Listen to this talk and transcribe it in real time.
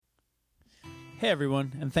Hey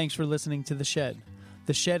everyone, and thanks for listening to The Shed.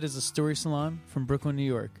 The Shed is a story salon from Brooklyn, New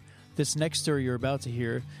York. This next story you're about to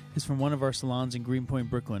hear is from one of our salons in Greenpoint,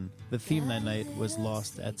 Brooklyn. The theme that night was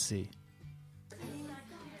Lost at Sea.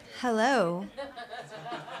 Hello.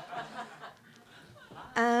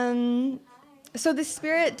 So the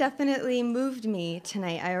spirit definitely moved me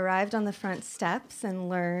tonight. I arrived on the front steps and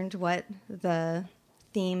learned what the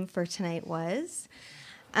theme for tonight was.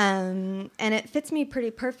 And it fits me pretty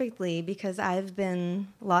perfectly because I've been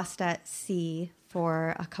lost at sea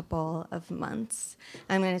for a couple of months.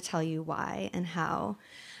 I'm going to tell you why and how.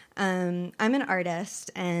 I'm an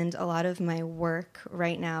artist, and a lot of my work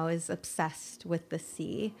right now is obsessed with the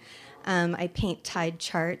sea. I paint tide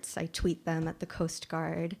charts. I tweet them at the Coast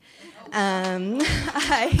Guard. I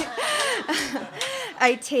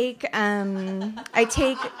take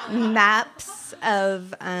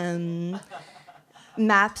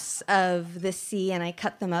maps of the sea, and I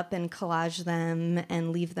cut them up and collage them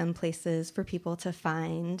and leave them places for people to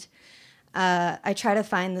find. I try to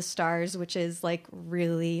find the stars, which is like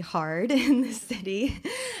really hard in the city,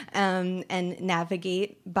 and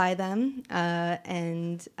navigate by them.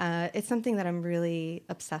 And it's something that I'm really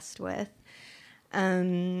obsessed with.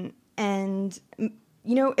 And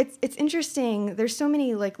you know, it's interesting. There's so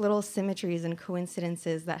many like little symmetries and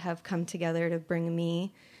coincidences that have come together to bring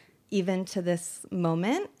me even to this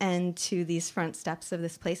moment and to these front steps of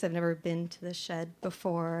this place. I've never been to the Shed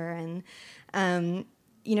before, and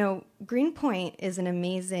you know, Greenpoint is an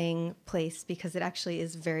amazing place because it actually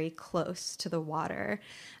is very close to the water.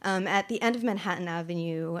 At the end of Manhattan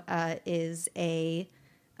Avenue is a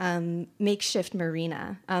makeshift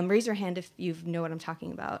marina. Raise your hand if you know what I'm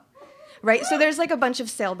talking about. Right? So there's like a bunch of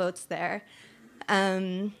sailboats there.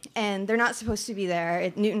 And they're not supposed to be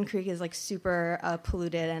there. Newton Creek is like super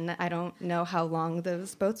polluted, and I don't know how long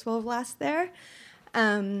those boats will last there.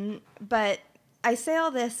 But I say all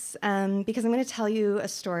this because I'm going to tell you a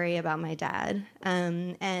story about my dad.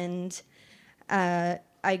 I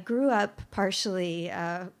grew up partially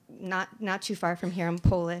not too far from here. I'm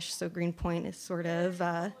Polish, so Greenpoint is sort of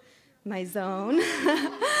my zone.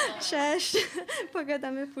 Cześć,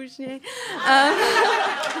 pogadamy później.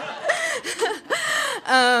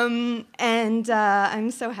 And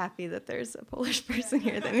I'm so happy that there's a Polish person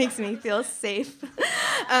here that makes me feel safe.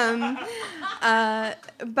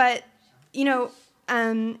 But you know,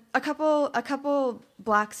 a couple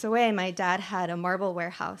blocks away, my dad had a marble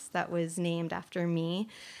warehouse that was named after me,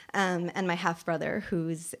 and my half brother,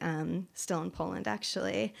 who's still in Poland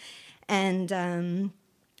actually. And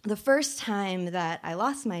the first time that I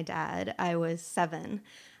lost my dad, I was 7.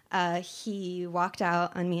 He walked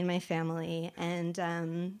out on me and my family, and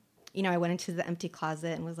you know, I went into the empty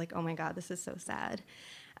closet and was like, "Oh my God, this is so sad."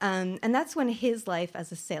 And that's when his life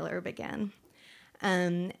as a sailor began.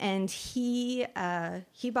 And he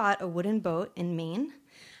bought a wooden boat in Maine.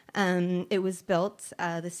 It was built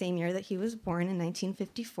the same year that he was born in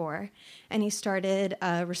 1954, and he started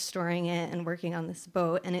restoring it and working on this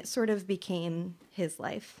boat, and it sort of became his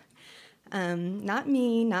life. Not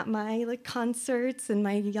me, not my like concerts and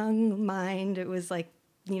my young mind. It was like,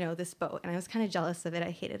 you know, this boat, and I was kind of jealous of it.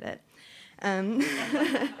 I hated it.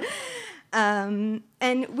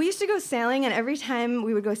 And we used to go sailing, and every time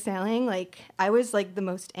we would go sailing, like, I was like the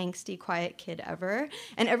most angsty, quiet kid ever,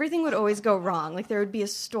 and everything would always go wrong. Like, there would be a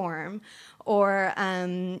storm, or,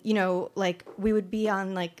 you know, like, we would be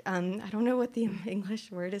on, like, I don't know what the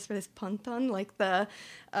English word is for this, ponton, like the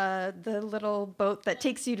little boat that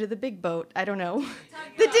takes you to the big boat. I don't know.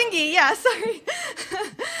 The dinghy, yeah, sorry.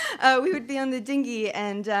 We would be on the dinghy,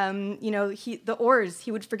 and, you know, he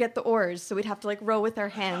would forget the oars, so we'd have to, like, row with our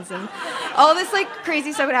hands, and all this, like,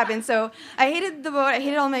 crazy stuff would happen. So I hated the boat. I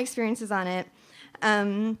hated all my experiences on it.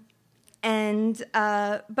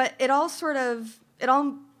 But it all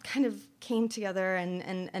kind of came together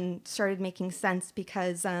and started making sense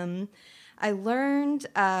because I learned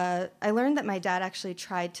that my dad actually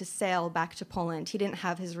tried to sail back to Poland. He didn't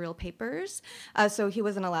have his real papers, so he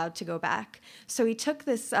wasn't allowed to go back. So he took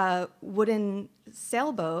this wooden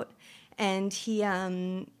sailboat, and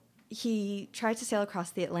he tried to sail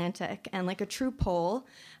across the Atlantic, and like a true Pole,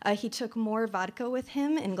 he took more vodka with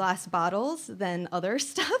him in glass bottles than other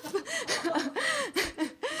stuff,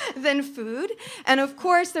 than food. And of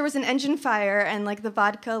course, there was an engine fire, and like the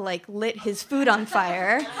vodka like lit his food on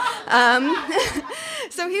fire.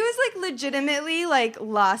 So he was like legitimately like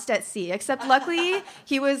lost at sea, except luckily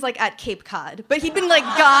he was like at Cape Cod, but he'd been like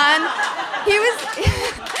gone.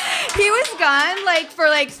 He was gone like for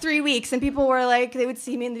like 3 weeks, and people were like, they would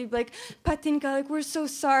see me and they'd be like, "Patinka, like, we're so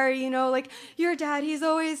sorry, you know, like your dad, he's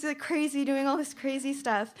always like crazy doing all this crazy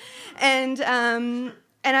stuff." And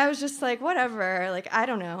And I was just like, whatever, like, I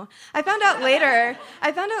don't know. I found out later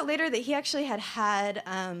that he actually had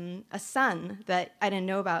a son that I didn't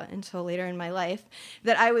know about until later in my life,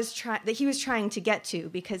 that he was trying to get to,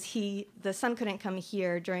 because the son couldn't come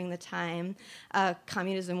here during the time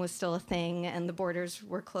communism was still a thing and the borders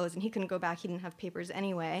were closed, and he couldn't go back. He didn't have papers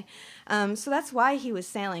anyway. So that's why he was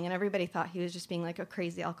sailing, and everybody thought he was just being like a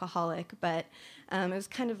crazy alcoholic, but it was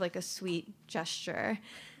kind of like a sweet gesture.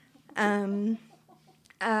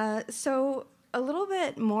 So a little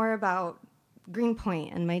bit more about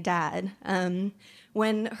Greenpoint and my dad.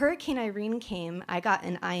 When Hurricane Irene came, I got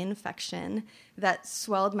an eye infection that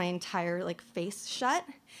swelled my entire face shut.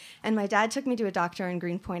 And my dad took me to a doctor on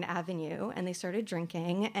Greenpoint Avenue, and they started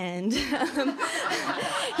drinking. And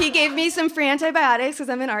he gave me some free antibiotics because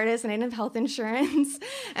I'm an artist and I didn't have health insurance.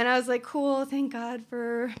 And I was like, cool, thank God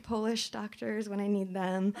for Polish doctors when I need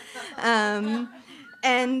them.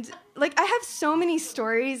 And I have so many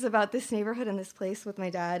stories about this neighborhood and this place with my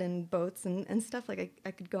dad and boats and stuff. I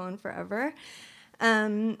could go on forever.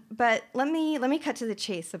 But let me cut to the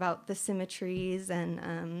chase about the symmetries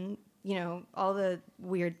and all the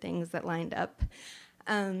weird things that lined up.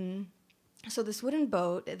 So this wooden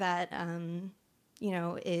boat that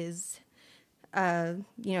is the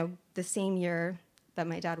same year that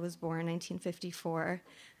my dad was born, 1954.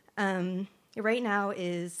 Right now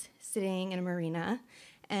is sitting in a marina,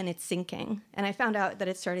 and it's sinking. And I found out that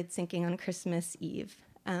it started sinking on Christmas Eve.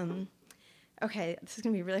 Okay, this is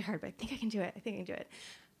going to be really hard, but I think I can do it.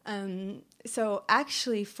 So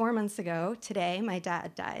actually, 4 months ago today, my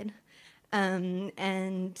dad died.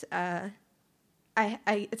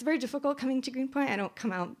 It's very difficult coming to Greenpoint. I don't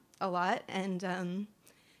come out a lot, and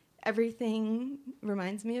everything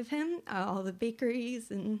reminds me of him, all the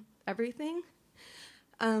bakeries and everything.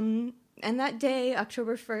 And that day,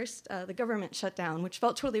 October 1st, the government shut down, which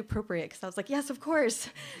felt totally appropriate, because I was like, yes, of course.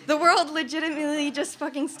 The world legitimately just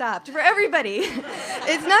fucking stopped for everybody.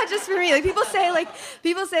 It's not just for me. People say,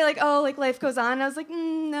 oh, life goes on. And I was like,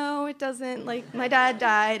 no, it doesn't. My dad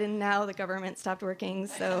died, and now the government stopped working,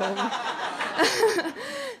 so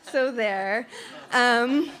so there.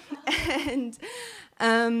 And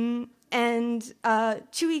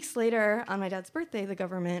 2 weeks later, on my dad's birthday, the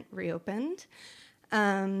government reopened.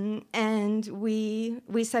 And we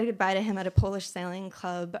said goodbye to him at a Polish sailing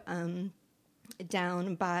club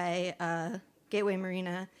down by Gateway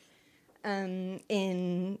Marina on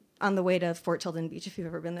the way to Fort Tilden Beach. If you've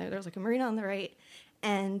ever been there, there's a marina on the right.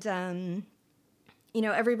 And,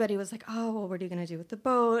 everybody was like, oh, well, what are you going to do with the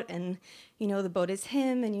boat? And, the boat is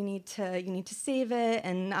him, and you need to save it.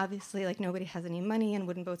 And obviously, nobody has any money, and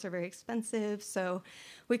wooden boats are very expensive. So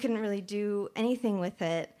we couldn't really do anything with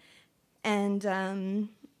it. And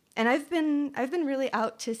I've been really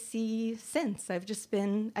out to sea since. I've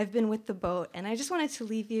been with the boat, and I just wanted to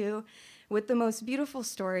leave you with the most beautiful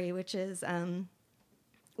story, which is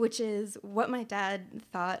what my dad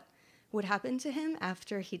thought would happen to him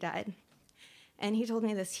after he died. And he told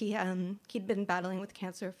me this. He'd been battling with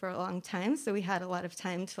cancer for a long time, so we had a lot of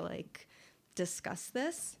time to discuss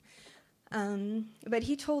this. But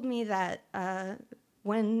he told me that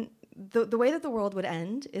when the way that the world would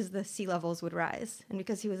end is the sea levels would rise. And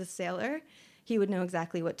because he was a sailor, he would know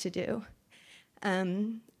exactly what to do.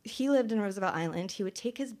 He lived in Roosevelt Island. He would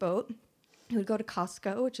take his boat. He would go to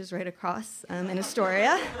Costco, which is right across in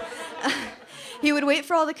Astoria. He would wait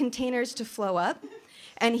for all the containers to flow up.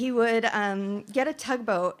 And he would get a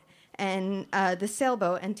tugboat and the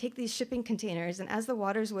sailboat and take these shipping containers. And as the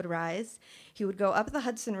waters would rise, he would go up the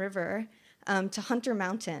Hudson River to Hunter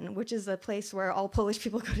Mountain, which is a place where all Polish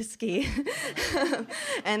people go to ski,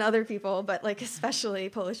 and other people, but especially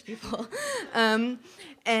Polish people. And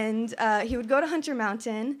he would go to Hunter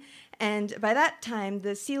Mountain, and by that time,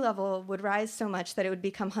 the sea level would rise so much that it would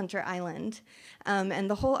become Hunter Island, and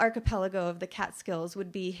the whole archipelago of the Catskills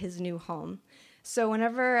would be his new home. So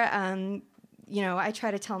whenever I try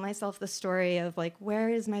to tell myself the story of where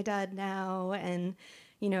is my dad now, and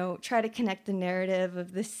try to connect the narrative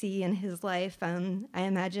of the sea in his life. I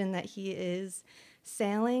imagine that he is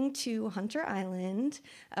sailing to Hunter Island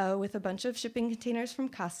with a bunch of shipping containers from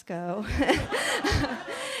Costco,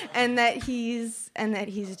 and that he's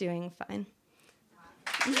doing fine.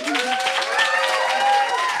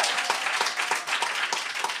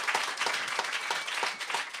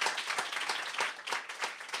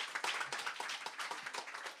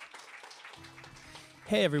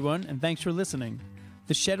 Hey everyone, and thanks for listening.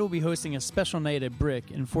 The Shed will be hosting a special night at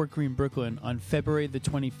Brick in Fort Greene, Brooklyn on February the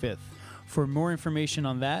 25th. For more information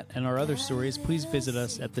on that and our other stories, please visit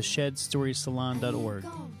us at theshedstoriesalon.org.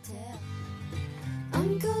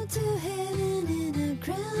 I'm going to heaven in a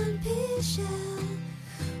grand shell.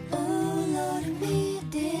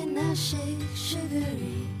 I shake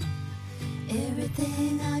sugary.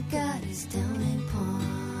 Everything I got is down